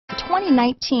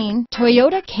2019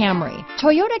 Toyota Camry.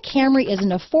 Toyota Camry is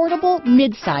an affordable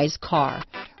mid-size car.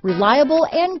 Reliable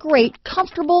and great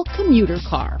comfortable commuter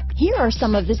car. Here are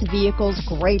some of this vehicle's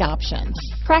great options: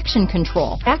 traction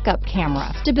control, backup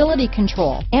camera, stability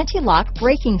control, anti-lock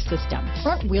braking system,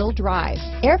 front wheel drive,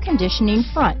 air conditioning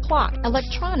front, clock,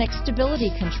 electronic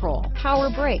stability control, power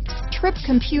brakes, trip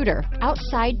computer,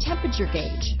 outside temperature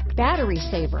gauge, battery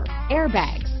saver,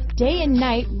 airbags, day and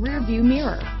night rear view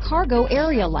mirror, cargo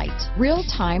area light,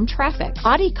 real-time traffic,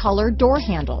 body color door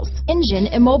handles, engine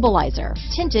immobilizer,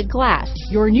 tinted glass.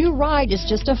 Your new ride is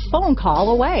just a phone call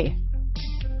away.